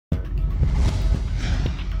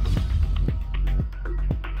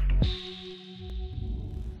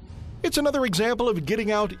It's another example of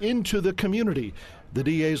getting out into the community. The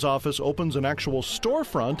DA's office opens an actual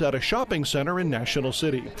storefront at a shopping center in National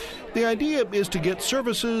City. The idea is to get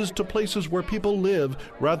services to places where people live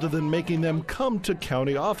rather than making them come to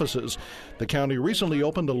county offices. The county recently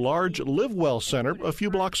opened a large Live Well center a few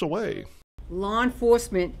blocks away. Law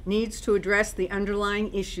enforcement needs to address the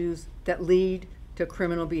underlying issues that lead to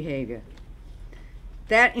criminal behavior.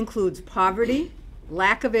 That includes poverty,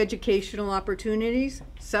 lack of educational opportunities,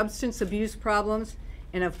 substance abuse problems,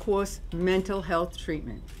 and of course, mental health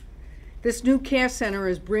treatment. This new care center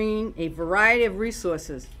is bringing a variety of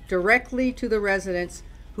resources directly to the residents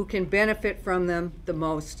who can benefit from them the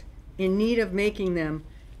most, in need of making them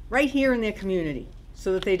right here in their community,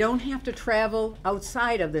 so that they don't have to travel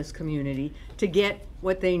outside of this community to get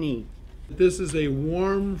what they need. This is a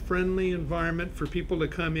warm, friendly environment for people to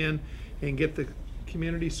come in and get the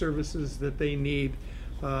community services that they need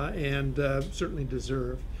and certainly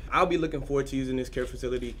deserve. I'll be looking forward to using this care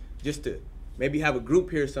facility just to maybe have a group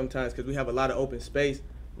here sometimes, because we have a lot of open space.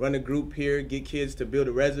 Run a group here, get kids to build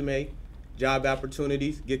a resume, job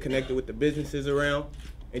opportunities, get connected with the businesses around,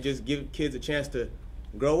 and just give kids a chance to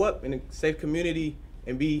grow up in a safe community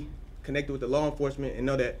and be connected with the law enforcement and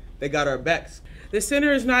know that they got our backs. The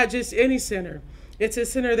center is not just any center. It's a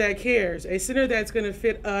center that cares, a center that's going to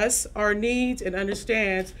fit us, our needs, and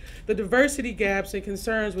understands the diversity gaps and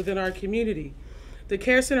concerns within our community. The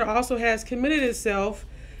Care Center also has committed itself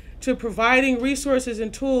to providing resources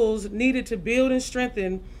and tools needed to build and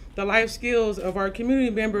strengthen the life skills of our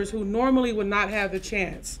community members who normally would not have the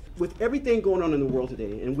chance. With everything going on in the world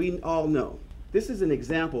today, and we all know, this is an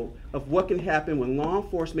example of what can happen when law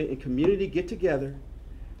enforcement and community get together,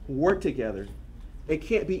 work together. It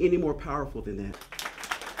can't be any more powerful than that.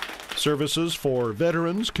 Services for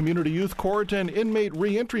veterans, community youth court, and inmate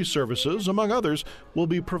reentry services, among others, will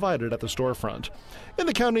be provided at the storefront. In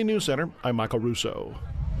the County News Center, I'm Michael Russo.